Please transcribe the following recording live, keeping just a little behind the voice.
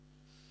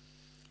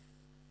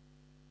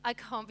I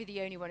can't be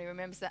the only one who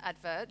remembers that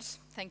advert.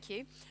 Thank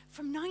you.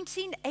 From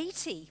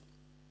 1980.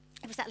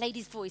 It was that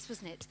lady's voice,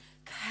 wasn't it?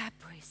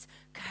 Cadbury's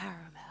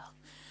Caramel.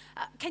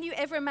 Can you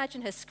ever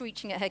imagine her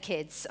screeching at her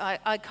kids?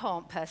 I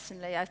can't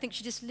personally. I think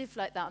she just lived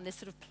like that on this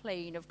sort of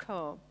plane of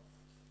calm.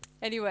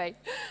 Anyway,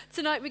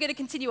 tonight we're going to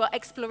continue our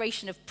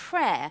exploration of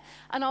prayer,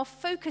 and our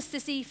focus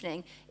this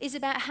evening is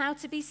about how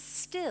to be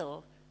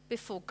still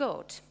before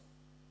God.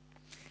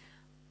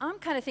 I'm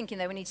kind of thinking,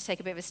 though, we need to take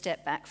a bit of a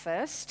step back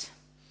first,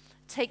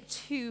 take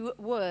 2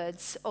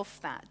 words off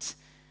that,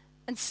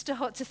 and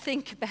start to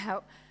think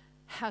about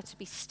how to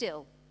be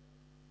still.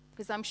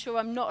 Because I'm sure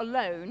I'm not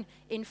alone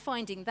in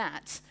finding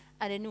that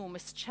an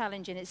enormous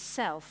challenge in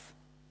itself.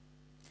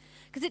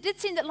 Because it did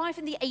seem that life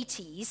in the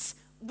 80s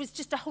was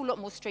just a whole lot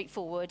more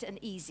straightforward and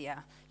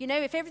easier. You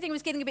know, if everything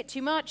was getting a bit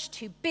too much,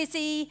 too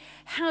busy,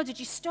 how did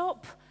you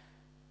stop?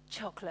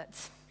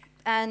 Chocolate.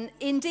 And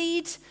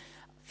indeed,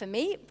 for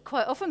me,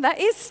 quite often that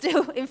is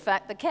still, in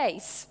fact, the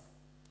case.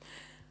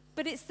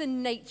 But it's the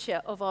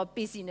nature of our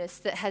busyness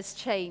that has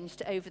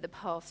changed over the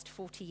past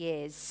 40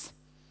 years.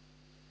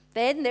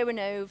 Then there were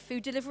no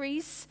food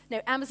deliveries,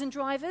 no Amazon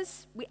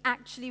drivers. We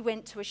actually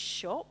went to a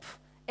shop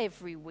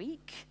every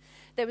week.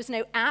 There was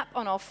no app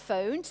on our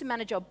phone to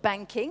manage our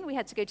banking. We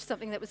had to go to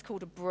something that was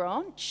called a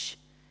branch.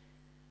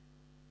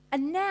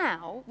 And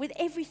now, with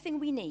everything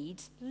we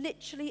need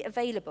literally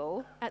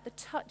available at the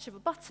touch of a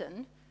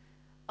button,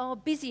 our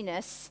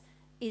busyness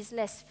is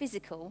less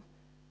physical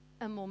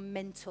and more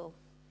mental.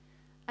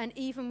 And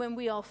even when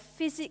we are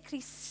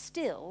physically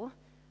still,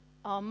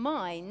 our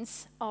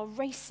minds are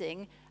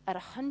racing at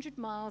 100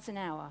 miles an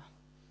hour.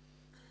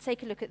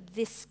 Take a look at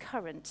this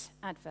current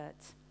advert.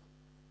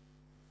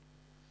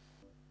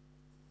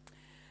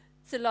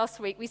 So last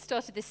week, we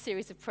started this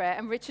series of prayer,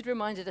 and Richard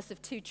reminded us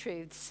of 2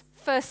 truths.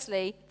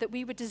 Firstly, that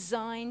we were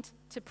designed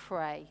to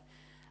pray.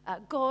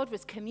 God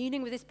was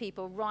communing with his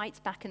people right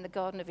back in the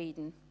Garden of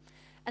Eden.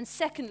 And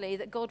secondly,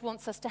 that God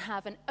wants us to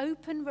have an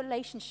open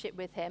relationship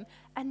with him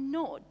and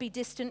not be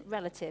distant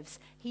relatives.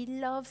 He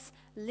loves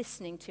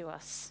listening to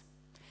us.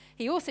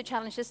 He also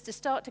challenged us to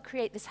start to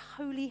create this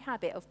holy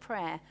habit of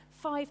prayer,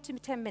 5 to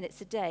 10 minutes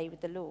a day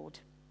with the Lord.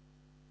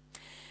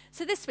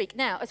 So this week,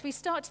 now, as we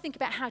start to think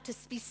about how to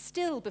be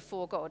still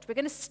before God, we're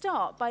going to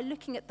start by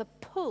looking at the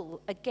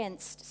pull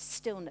against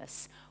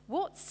stillness.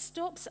 What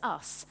stops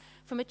us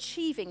from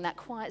achieving that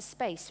quiet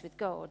space with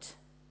God?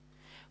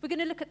 We're going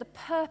to look at the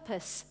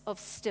purpose of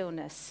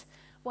stillness,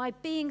 why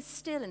being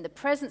still in the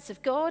presence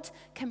of God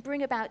can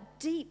bring about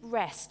deep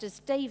rest, as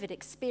David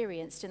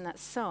experienced in that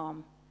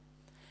psalm.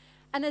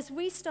 And as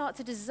we start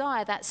to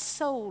desire that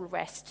soul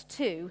rest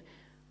too,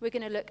 we're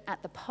going to look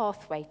at the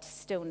pathway to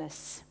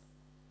stillness.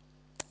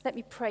 Let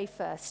me pray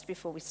first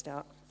before we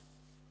start.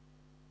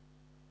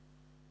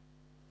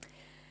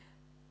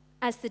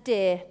 As the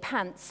deer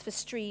pants for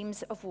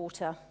streams of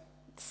water,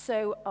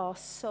 so our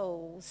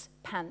souls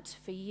pant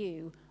for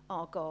you,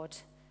 our God.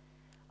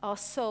 Our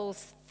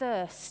souls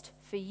thirst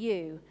for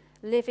you,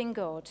 living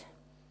God.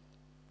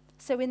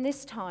 So in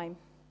this time,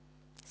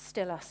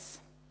 still us.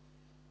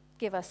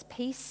 Give us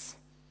peace,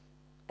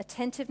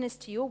 attentiveness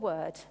to your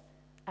word,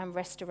 and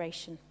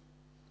restoration.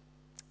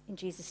 In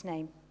Jesus'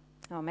 name,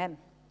 amen.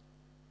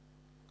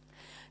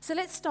 So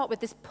let's start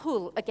with this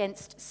pull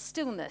against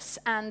stillness.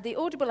 And the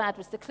Audible ad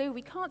was the clue.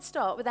 We can't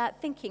start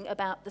without thinking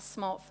about the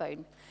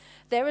smartphone.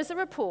 There is a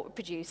report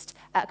produced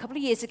a couple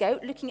of years ago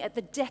looking at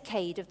the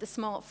decade of the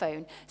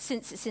smartphone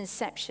since its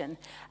inception.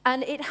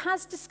 And it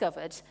has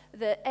discovered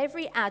that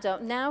every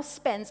adult now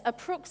spends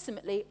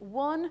approximately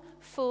 1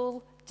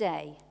 full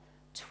day,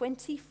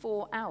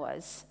 24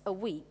 hours a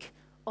week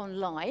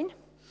online.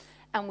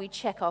 And we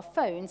check our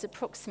phones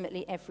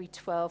approximately every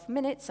 12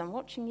 minutes. I'm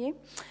watching you.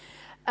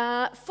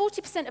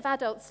 40% of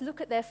adults look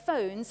at their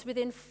phones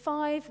within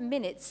 5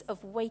 minutes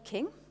of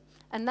waking,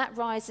 and that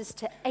rises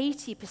to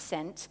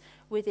 80%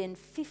 within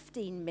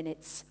 15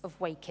 minutes of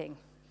waking.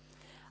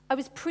 I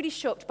was pretty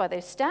shocked by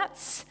those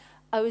stats.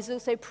 I was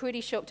also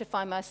pretty shocked to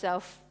find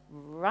myself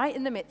right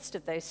in the midst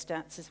of those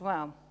stats as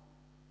well.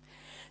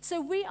 So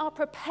we are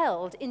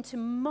propelled into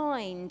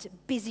mind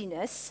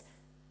busyness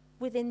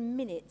within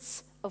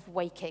minutes of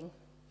waking.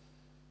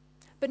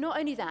 But not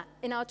only that,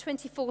 in our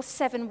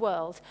 24/7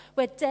 world,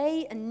 where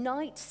day and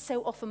night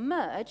so often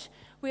merge,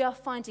 we are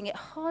finding it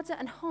harder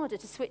and harder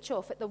to switch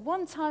off at the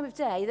one time of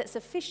day that's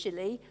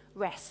officially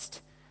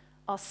rest,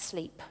 our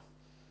sleep.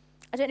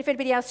 I don't know if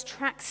anybody else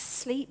tracks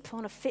sleep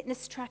on a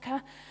fitness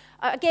tracker.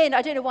 Again,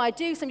 I don't know why I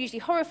do, so I'm usually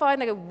horrified,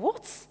 and I go,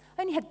 what?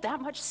 I only had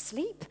that much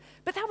sleep?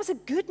 But that was a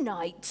good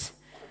night.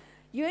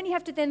 You only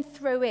have to then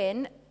throw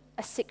in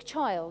a sick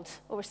child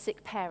or a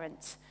sick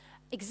parent,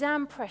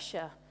 exam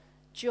pressure,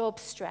 job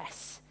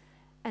stress,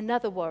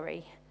 another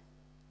worry,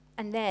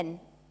 and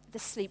then the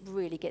sleep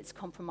really gets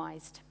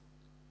compromised.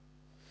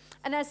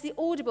 And as the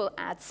Audible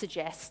ad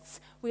suggests,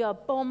 we are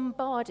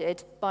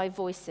bombarded by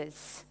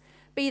voices,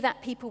 be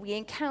that people we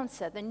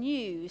encounter, the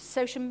news,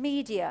 social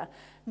media,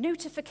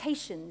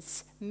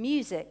 notifications,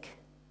 music.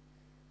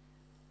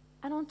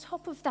 And on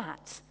top of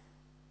that,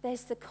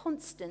 there's the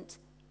constant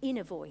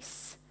inner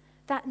voice,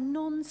 that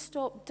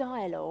non-stop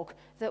dialogue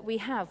that we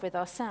have with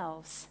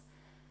ourselves.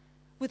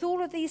 With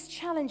all of these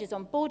challenges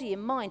on body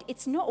and mind,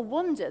 it's not a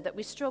wonder that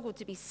we struggle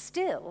to be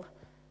still,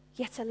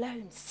 yet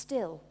alone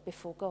still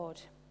before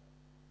God.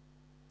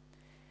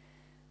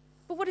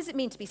 But what does it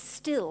mean to be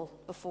still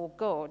before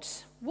God?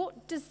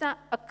 What does that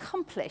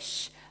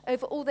accomplish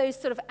over all those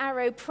sort of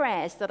arrow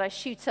prayers that I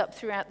shoot up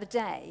throughout the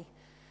day?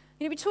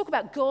 You know, we talk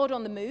about God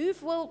on the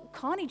move. Well,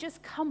 can't he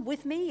just come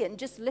with me and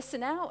just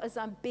listen out as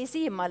I'm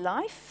busy in my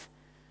life?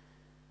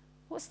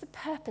 What's the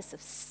purpose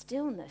of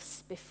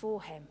stillness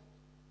before him?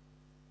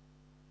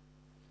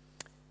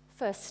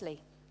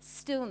 Firstly,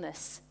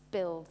 stillness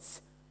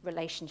builds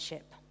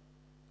relationship.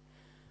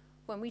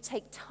 When we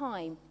take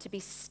time to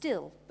be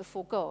still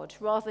before God,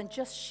 rather than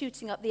just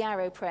shooting up the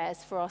arrow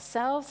prayers for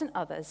ourselves and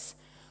others,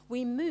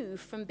 we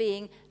move from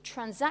being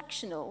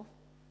transactional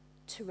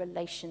to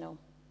relational.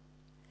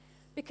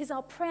 Because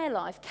our prayer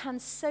life can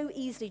so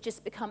easily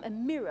just become a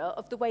mirror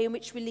of the way in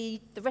which we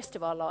lead the rest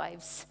of our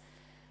lives.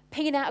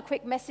 Pinging out a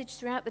quick message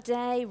throughout the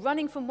day,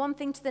 running from one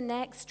thing to the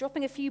next,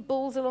 dropping a few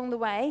balls along the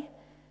way.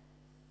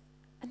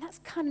 And that's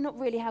kind of not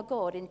really how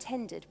God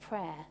intended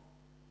prayer.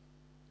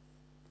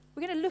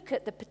 We're going to look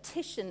at the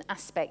petition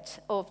aspect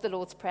of the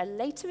Lord's Prayer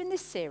later in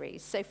this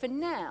series. So for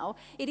now,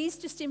 it is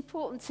just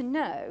important to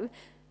know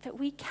that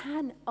we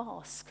can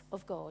ask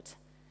of God.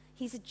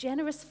 He's a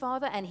generous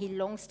Father and he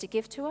longs to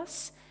give to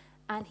us.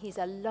 And he's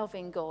a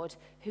loving God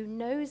who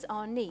knows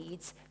our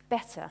needs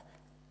better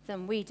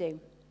than we do.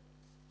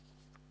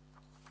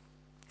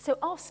 So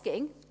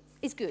asking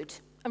is good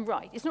and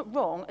right. It's not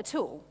wrong at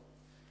all.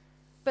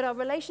 But our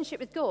relationship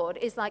with God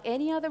is like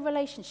any other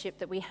relationship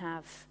that we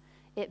have.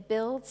 It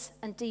builds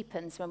and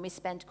deepens when we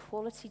spend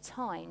quality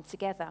time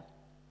together.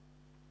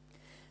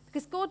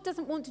 Because God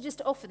doesn't want to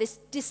just offer this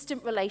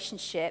distant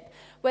relationship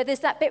where there's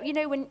that bit, you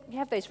know, when you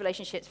have those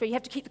relationships where you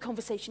have to keep the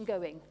conversation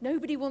going.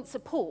 Nobody wants a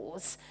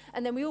pause,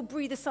 and then we all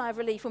breathe a sigh of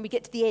relief when we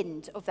get to the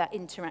end of that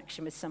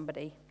interaction with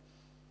somebody.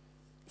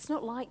 It's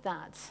not like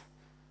that.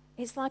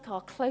 It's like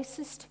our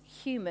closest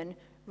human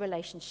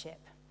relationship.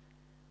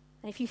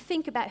 And if you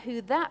think about who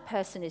that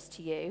person is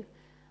to you,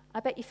 I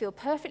bet you feel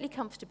perfectly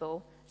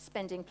comfortable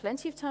spending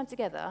plenty of time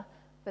together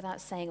without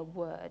saying a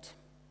word.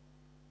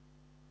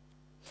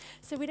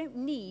 So we don't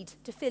need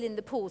to fill in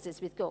the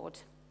pauses with God.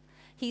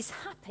 He's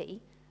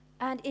happy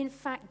and in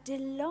fact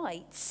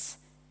delights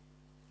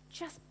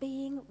just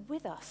being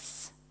with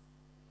us.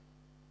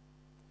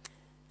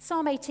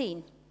 Psalm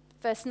 18,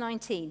 verse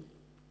 19,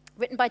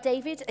 written by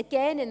David,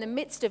 again in the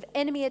midst of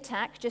enemy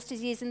attack, just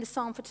as he is in the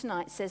psalm for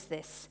tonight, says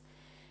this: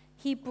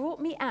 "He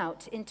brought me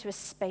out into a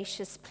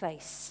spacious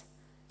place.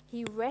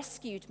 He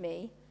rescued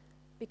me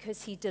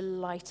because he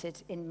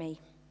delighted in me."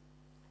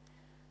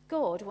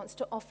 God wants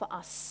to offer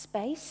us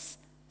space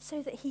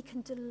so that he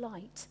can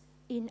delight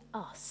in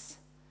us.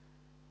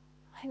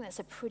 I think that's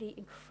a pretty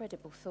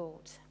incredible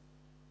thought.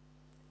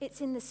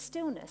 It's in the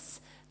stillness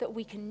that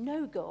we can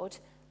know God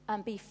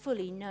and be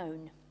fully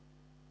known.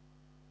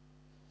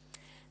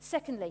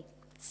 Secondly,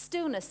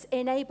 stillness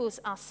enables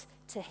us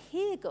to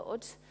hear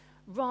God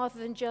rather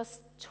than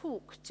just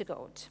talk to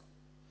God.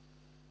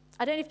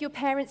 I don't know if your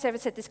parents ever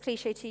said this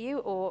cliche to you,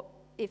 or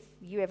if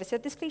you ever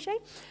said this cliche.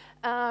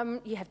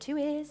 You have 2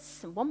 ears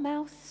and 1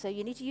 mouth, so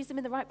you need to use them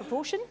in the right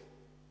proportion.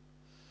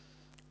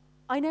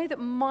 I know that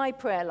my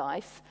prayer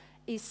life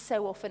is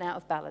so often out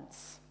of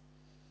balance.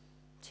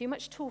 Too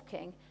much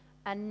talking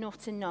and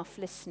not enough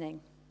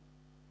listening.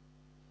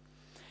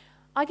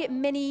 I get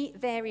many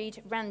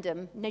varied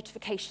random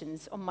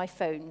notifications on my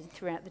phone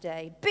throughout the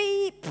day.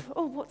 Beep!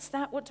 Oh, what's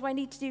that? What do I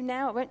need to do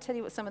now? I won't tell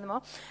you what some of them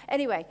are.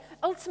 Anyway,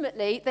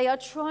 ultimately, they are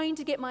trying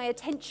to get my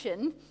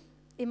attention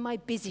in my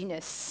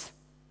busyness.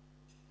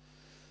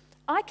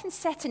 I can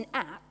set an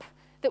app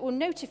that will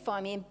notify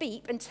me and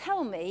beep and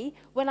tell me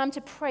when I'm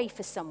to pray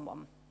for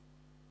someone.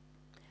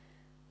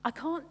 I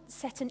can't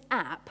set an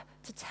app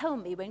to tell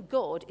me when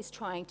God is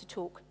trying to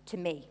talk to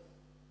me.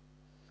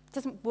 It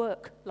doesn't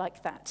work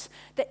like that.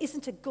 There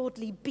isn't a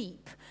godly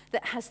beep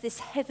that has this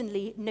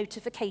heavenly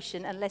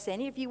notification, unless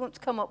any of you want to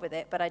come up with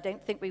it, but I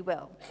don't think we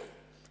will.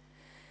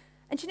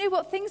 And you know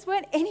what? Things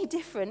weren't any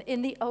different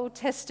in the Old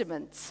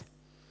Testament.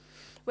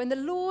 When the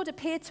Lord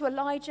appeared to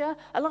Elijah,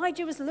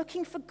 Elijah was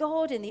looking for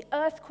God in the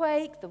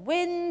earthquake, the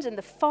wind, and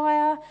the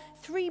fire.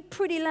 3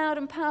 pretty loud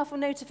and powerful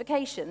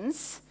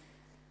notifications.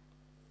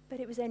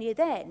 But it was only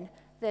then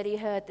that he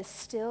heard the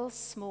still,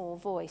 small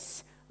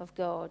voice of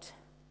God.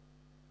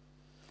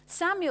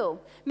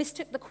 Samuel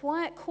mistook the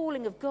quiet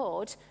calling of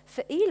God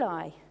for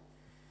Eli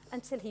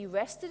until he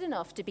rested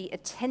enough to be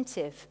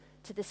attentive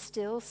to the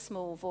still,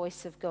 small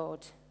voice of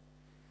God.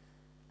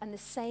 And the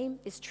same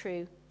is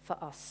true for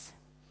us.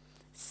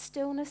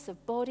 Stillness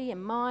of body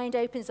and mind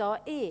opens our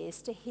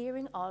ears to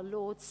hearing our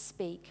Lord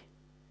speak.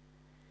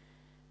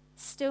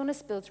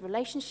 Stillness builds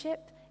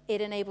relationship.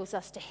 It enables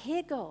us to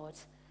hear God.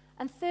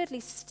 And thirdly,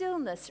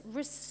 stillness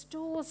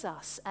restores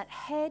us at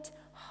head,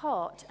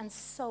 heart, and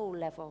soul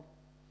level.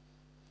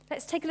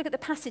 Let's take a look at the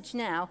passage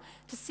now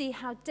to see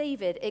how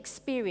David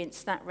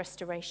experienced that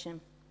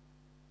restoration.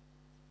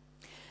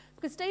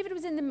 Because David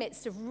was in the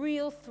midst of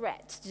real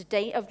threat,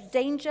 of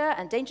danger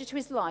and danger to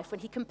his life when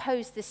he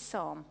composed this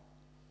psalm.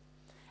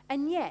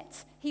 And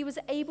yet, he was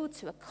able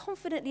to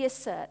confidently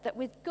assert that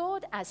with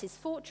God as his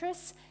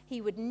fortress,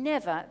 he would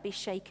never be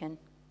shaken.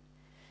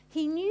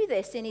 He knew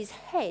this in his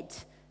head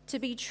to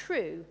be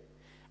true,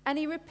 and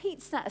he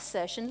repeats that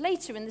assertion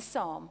later in the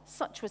psalm.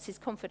 Such was his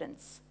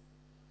confidence.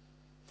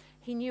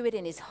 He knew it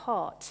in his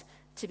heart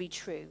to be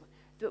true,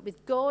 that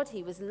with God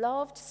he was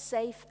loved,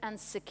 safe, and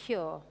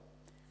secure.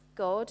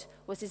 God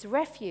was his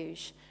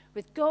refuge.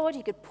 With God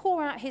he could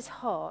pour out his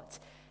heart,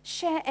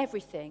 share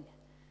everything,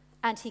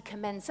 and he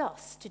commends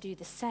us to do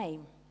the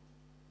same.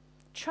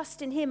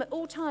 Trust in him at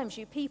all times,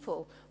 you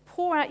people.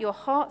 Pour out your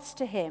hearts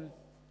to him.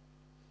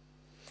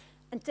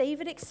 And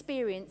David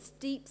experienced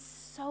deep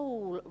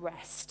soul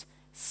rest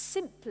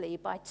simply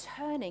by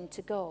turning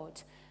to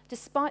God,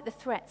 despite the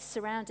threats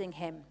surrounding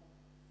him.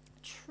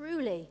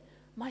 Truly,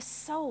 my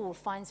soul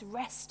finds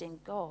rest in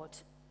God.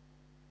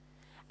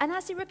 And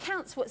as he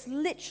recounts what's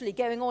literally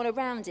going on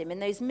around him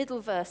in those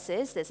middle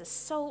verses, there's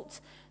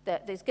assault,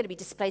 there's going to be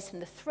displaced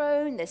from the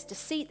throne, there's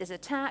deceit, there's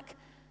attack.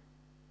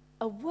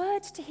 A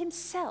word to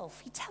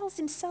himself, he tells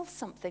himself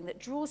something that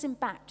draws him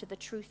back to the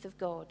truth of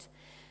God.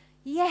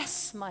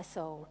 Yes, my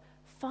soul,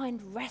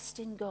 find rest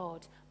in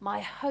God.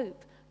 My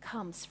hope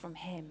comes from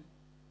him.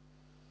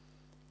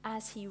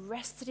 As he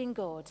rested in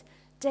God,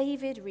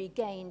 David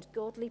regained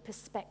godly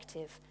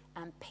perspective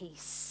and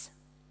peace.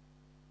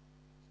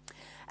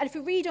 And if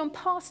we read on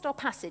past our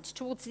passage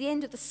towards the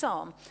end of the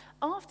psalm,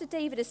 after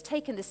David has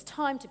taken this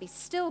time to be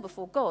still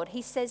before God,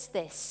 he says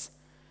this: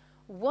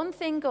 one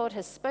thing God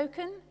has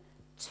spoken,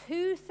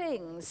 two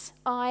things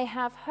I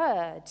have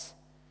heard.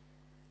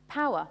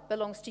 Power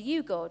belongs to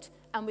you, God,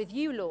 and with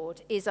you,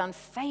 Lord, is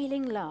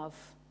unfailing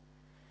love.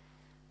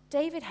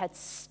 David had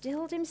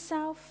stilled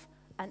himself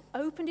and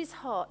opened his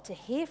heart to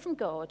hear from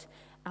God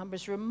and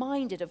was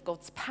reminded of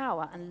God's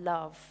power and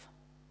love.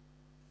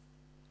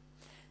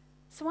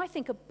 So I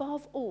think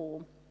above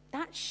all,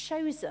 that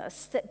shows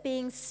us that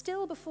being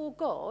still before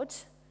God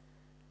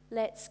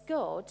lets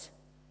God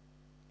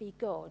be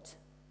God.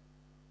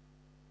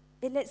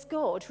 It lets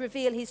God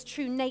reveal his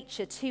true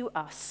nature to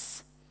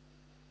us.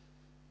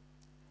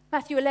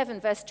 Matthew 11,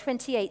 verse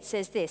 28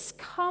 says this: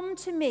 "Come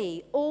to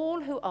me,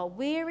 all who are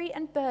weary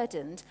and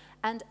burdened,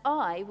 and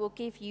I will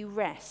give you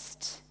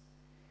rest."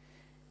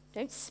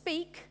 Don't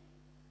speak,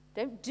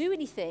 don't do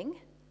anything,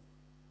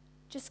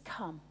 just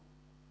come.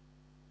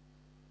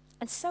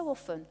 And so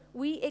often,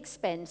 we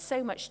expend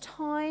so much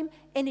time,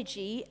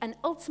 energy, and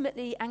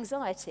ultimately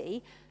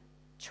anxiety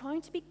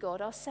trying to be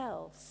God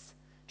ourselves,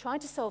 trying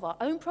to solve our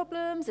own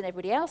problems and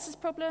everybody else's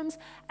problems,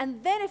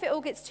 and then if it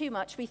all gets too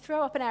much, we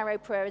throw up an arrow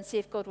prayer and see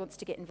if God wants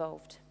to get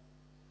involved.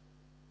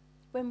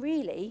 When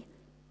really,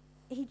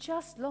 he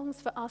just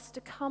longs for us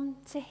to come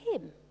to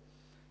him,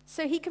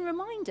 so he can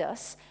remind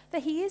us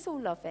that he is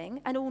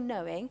all-loving and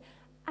all-knowing,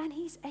 and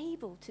he's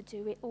able to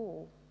do it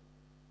all.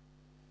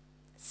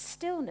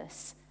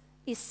 Stillness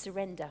is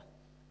surrender,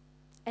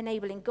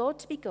 enabling God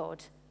to be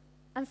God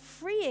and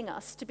freeing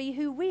us to be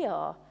who we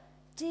are,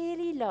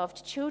 dearly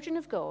loved children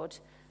of God,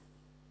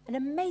 an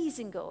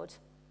amazing God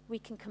we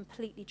can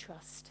completely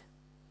trust.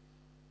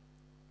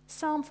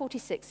 Psalm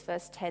 46,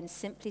 verse 10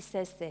 simply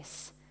says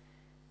this: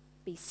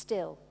 "Be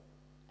still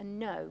and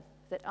know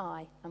that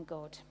I am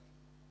God."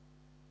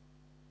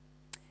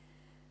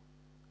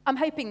 I'm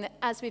hoping that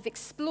as we've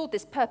explored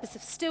this purpose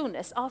of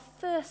stillness, our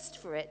thirst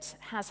for it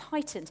has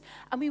heightened,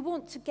 and we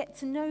want to get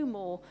to know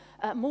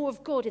more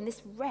of God in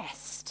this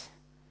rest.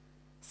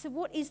 So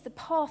what is the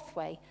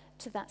pathway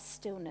to that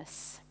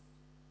stillness?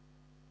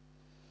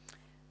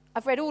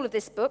 I've read all of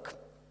this book.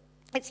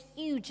 It's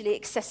hugely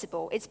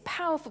accessible. It's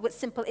powerful, it's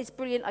simple, it's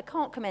brilliant. I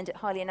can't commend it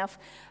highly enough.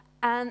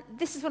 And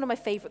this is one of my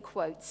favorite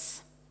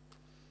quotes: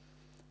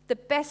 "The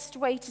best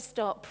way to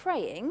start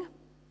praying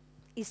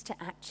is to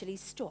actually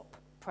stop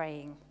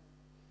praying,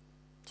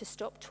 to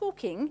stop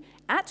talking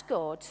at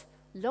God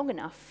long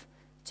enough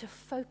to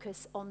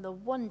focus on the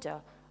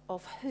wonder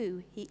of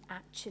who he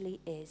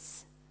actually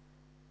is."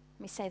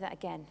 Let me say that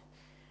again.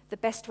 The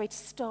best way to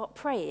start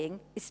praying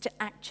is to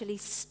actually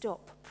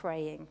stop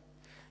praying,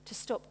 to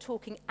stop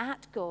talking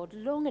at God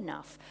long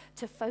enough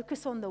to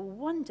focus on the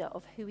wonder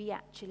of who he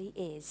actually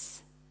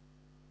is.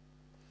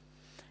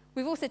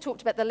 We've also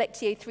talked about the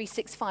Lectio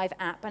 365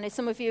 app. I know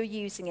some of you are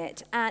using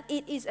it, and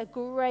it is a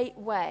great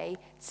way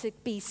to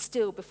be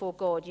still before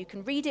God. You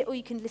can read it or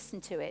you can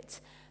listen to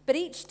it. But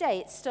each day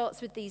it starts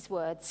with these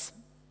words: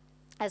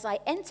 "As I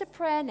enter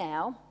prayer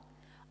now,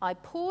 I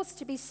pause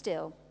to be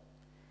still,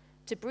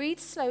 to breathe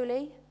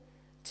slowly,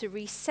 to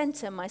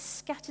recenter my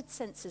scattered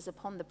senses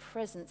upon the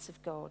presence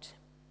of God."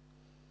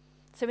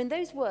 So in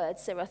those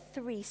words, there are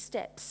 3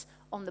 steps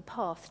on the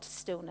path to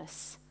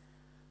stillness.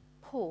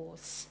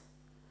 Pause.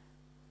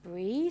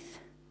 Breathe,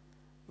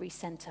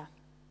 recenter.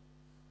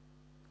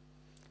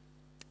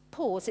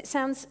 Pause, it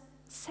sounds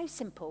so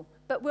simple,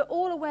 but we're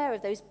all aware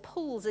of those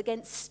pulls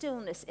against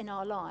stillness in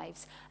our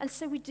lives. And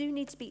so we do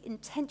need to be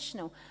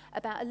intentional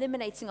about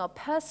eliminating our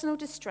personal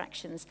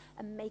distractions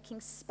and making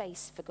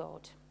space for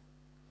God.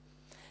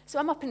 So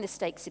I'm upping the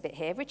stakes a bit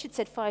here. Richard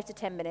said 5 to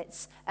 10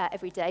 minutes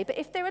every day. But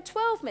if there are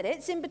 12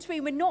 minutes in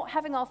between, we're not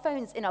having our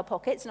phones in our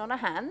pockets and on our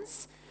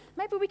hands,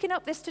 maybe we can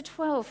up this to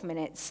 12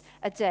 minutes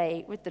a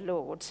day with the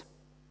Lord.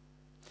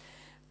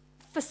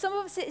 For some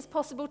of us, it is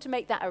possible to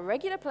make that a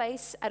regular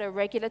place at a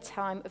regular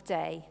time of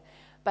day.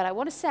 But I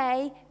want to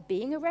say,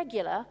 being a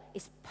regular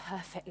is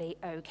perfectly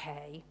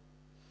okay.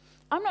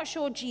 I'm not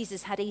sure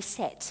Jesus had a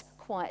set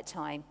quiet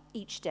time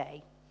each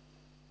day.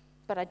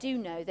 But I do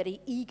know that he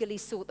eagerly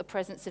sought the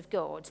presence of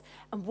God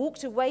and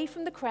walked away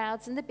from the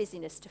crowds and the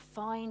busyness to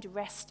find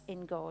rest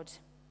in God.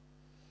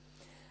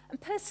 And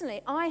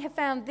personally, I have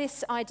found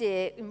this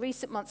idea in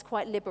recent months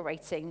quite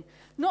liberating,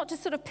 not to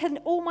sort of pin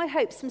all my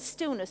hopes and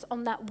stillness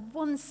on that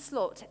one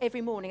slot every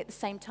morning at the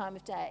same time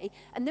of day.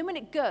 And then when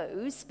it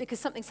goes,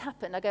 because something's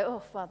happened, I go,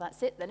 oh, well,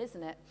 that's it then,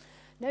 isn't it?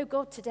 No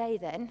God today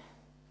then.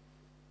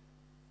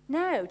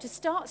 No, to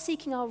start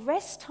seeking our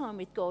rest time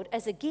with God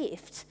as a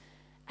gift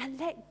and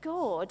let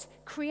God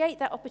create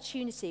that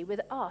opportunity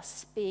with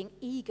us being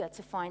eager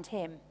to find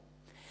him.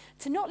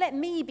 To not let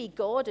me be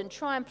God and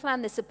try and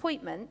plan this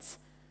appointment,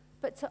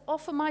 but to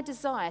offer my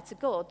desire to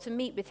God to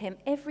meet with him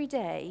every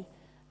day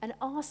and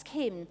ask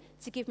him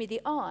to give me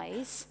the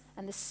eyes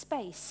and the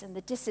space and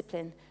the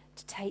discipline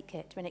to take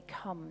it when it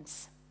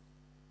comes.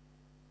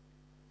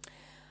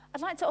 I'd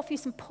like to offer you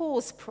some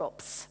pause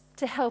props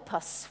to help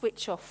us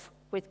switch off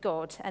with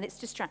God and its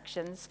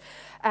distractions.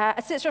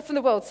 Switch off from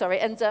the world,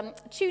 and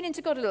tune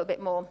into God a little bit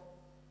more.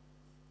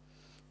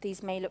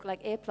 These may look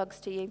like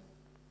earplugs to you.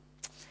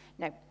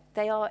 No,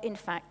 they are, in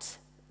fact,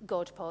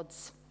 God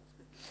pods.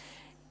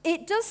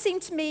 It does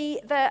seem to me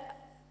that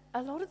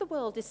a lot of the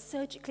world is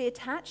surgically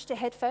attached to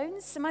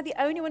headphones. Am I the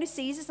only one who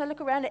sees this? I look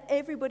around and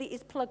everybody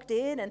is plugged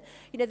in and,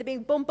 they're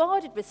being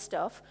bombarded with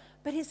stuff,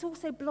 but it's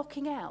also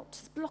blocking out.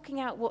 It's blocking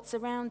out what's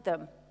around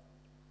them.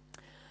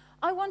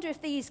 I wonder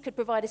if these could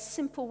provide a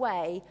simple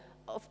way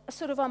of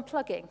sort of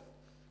unplugging,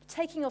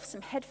 taking off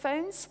some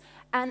headphones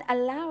and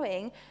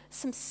allowing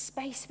some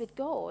space with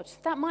God.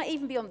 That might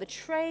even be on the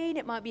train,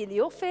 it might be in the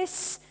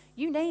office,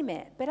 you name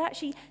it, but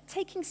actually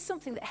taking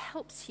something that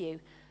helps you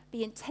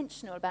be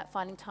intentional about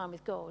finding time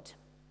with God.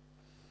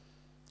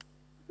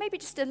 Maybe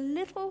just a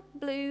little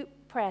blue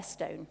prayer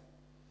stone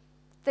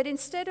that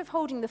instead of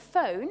holding the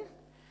phone,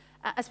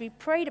 as we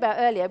prayed about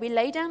earlier, we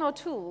lay down our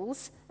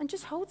tools and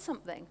just hold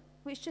something,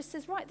 which just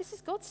says, right, this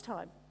is God's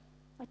time.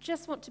 I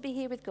just want to be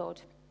here with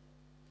God.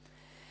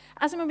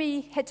 As and when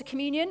we head to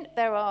communion,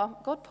 there are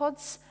God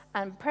pods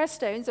and prayer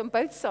stones on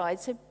both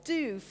sides, so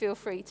do feel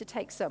free to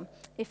take some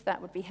if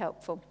that would be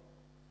helpful.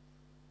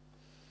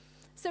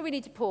 So we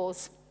need to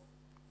pause.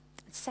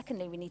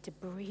 Secondly, we need to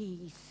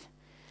breathe.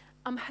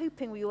 I'm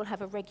hoping we all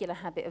have a regular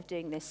habit of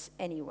doing this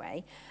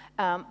anyway.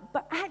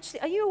 But actually,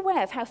 are you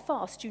aware of how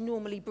fast you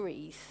normally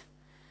breathe?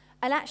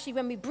 And actually,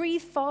 when we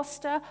breathe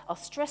faster, our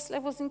stress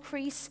levels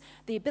increase,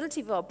 the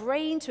ability of our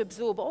brain to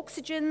absorb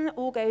oxygen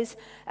all goes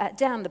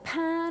down the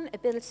pan,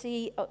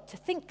 ability to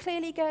think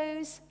clearly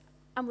goes,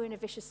 and we're in a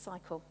vicious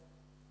cycle.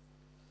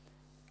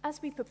 As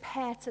we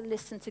prepare to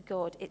listen to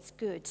God, it's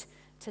good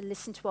to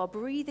listen to our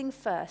breathing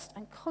first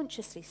and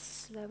consciously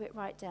slow it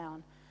right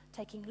down,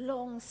 taking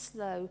long,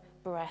 slow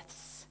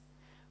breaths,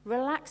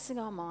 relaxing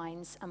our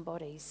minds and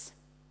bodies.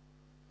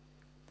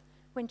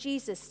 When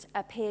Jesus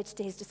appeared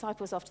to his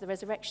disciples after the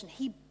resurrection,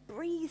 he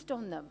breathed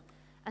on them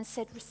and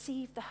said,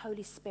 receive the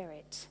Holy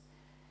Spirit.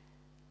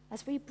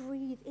 As we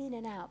breathe in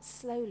and out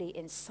slowly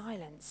in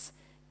silence,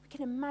 we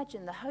can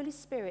imagine the Holy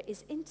Spirit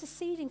is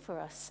interceding for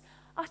us,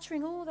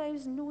 uttering all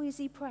those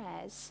noisy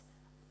prayers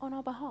on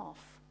our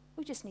behalf.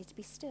 We just need to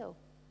be still.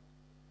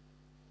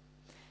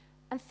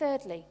 And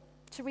thirdly,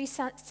 to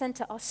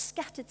recenter our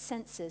scattered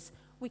senses,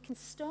 we can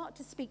start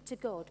to speak to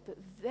God, but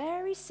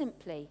very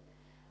simply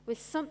with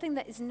something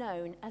that is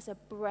known as a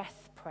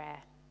breath prayer.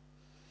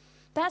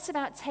 That's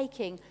about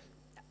taking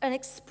an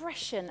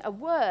expression, a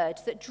word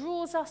that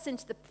draws us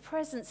into the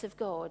presence of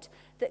God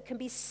that can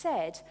be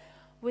said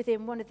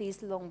within one of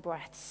these long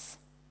breaths.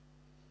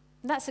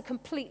 And that's a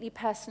completely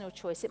personal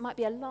choice. It might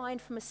be a line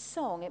from a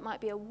song. It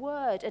might be a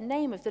word, a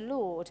name of the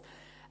Lord.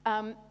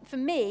 For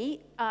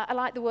me, I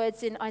like the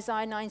words in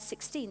Isaiah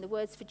 9:16, the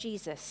words for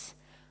Jesus.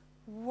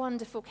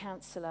 Wonderful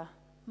Counselor,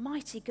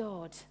 Mighty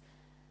God,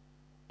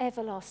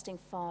 Everlasting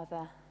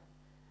Father,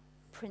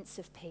 Prince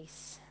of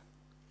Peace.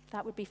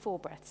 That would be 4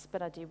 breaths,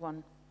 but I do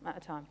one at a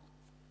time.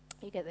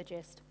 You get the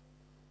gist.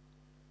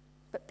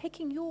 But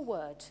picking your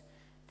word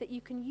that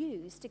you can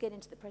use to get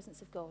into the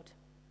presence of God.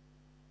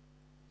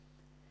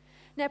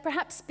 Now,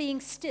 perhaps being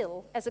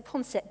still as a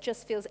concept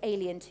just feels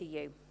alien to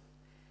you.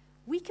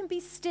 We can be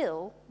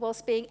still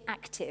whilst being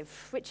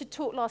active. Richard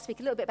talked last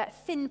week a little bit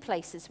about thin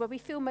places where we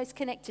feel most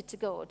connected to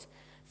God.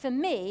 For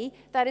me,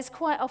 that is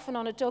quite often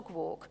on a dog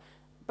walk,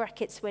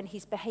 brackets when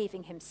he's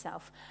behaving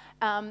himself.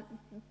 But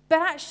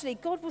actually,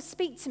 God will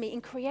speak to me in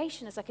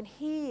creation as I can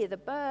hear the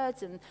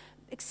birds and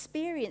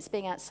experience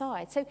being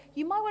outside. So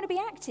you might want to be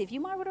active, you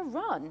might want to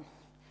run.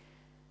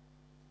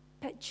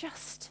 But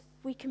just,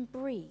 we can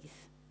breathe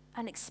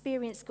and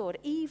experience God,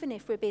 even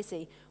if we're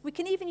busy. We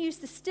can even use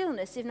the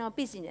stillness in our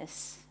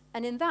busyness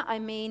And in that I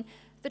mean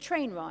the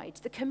train ride,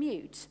 the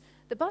commute,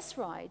 the bus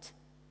ride.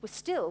 We're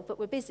still, but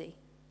we're busy.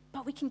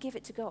 But we can give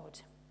it to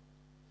God.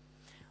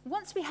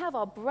 Once we have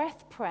our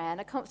breath prayer and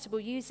are comfortable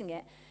using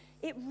it,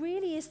 it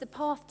really is the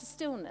path to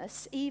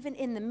stillness, even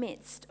in the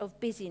midst of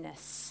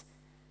busyness.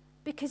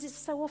 Because it's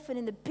so often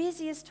in the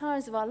busiest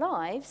times of our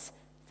lives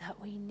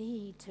that we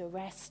need to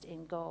rest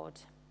in God.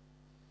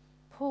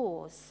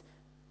 Pause,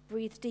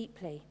 breathe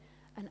deeply,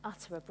 and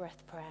utter a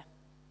breath prayer.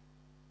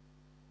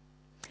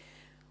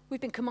 We've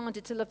been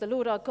commanded to love the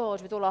Lord our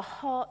God with all our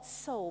heart,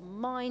 soul,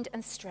 mind,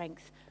 and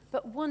strength.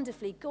 But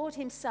wonderfully, God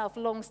himself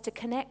longs to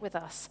connect with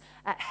us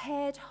at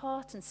head,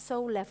 heart, and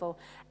soul level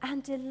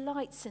and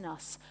delights in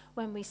us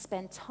when we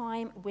spend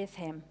time with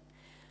him,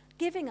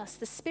 giving us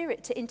the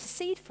Spirit to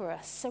intercede for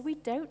us so we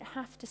don't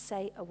have to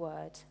say a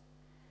word.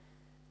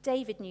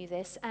 David knew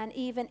this, and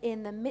even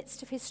in the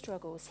midst of his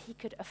struggles, he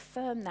could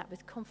affirm that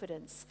with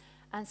confidence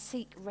and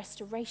seek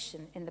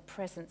restoration in the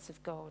presence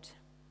of God.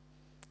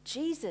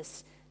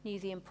 Jesus knew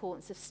the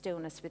importance of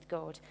stillness with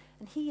God,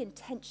 and he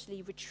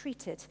intentionally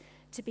retreated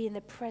to be in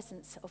the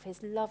presence of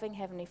his loving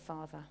Heavenly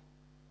Father.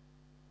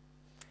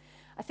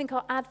 I think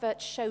our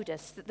advert showed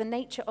us that the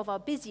nature of our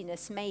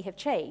busyness may have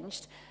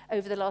changed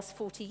over the last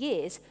 40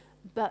 years,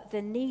 but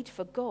the need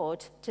for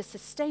God to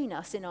sustain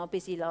us in our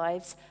busy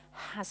lives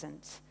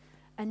hasn't.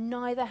 And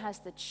neither has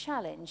the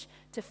challenge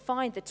to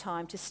find the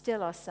time to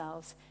still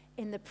ourselves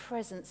in the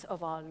presence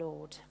of our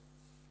Lord.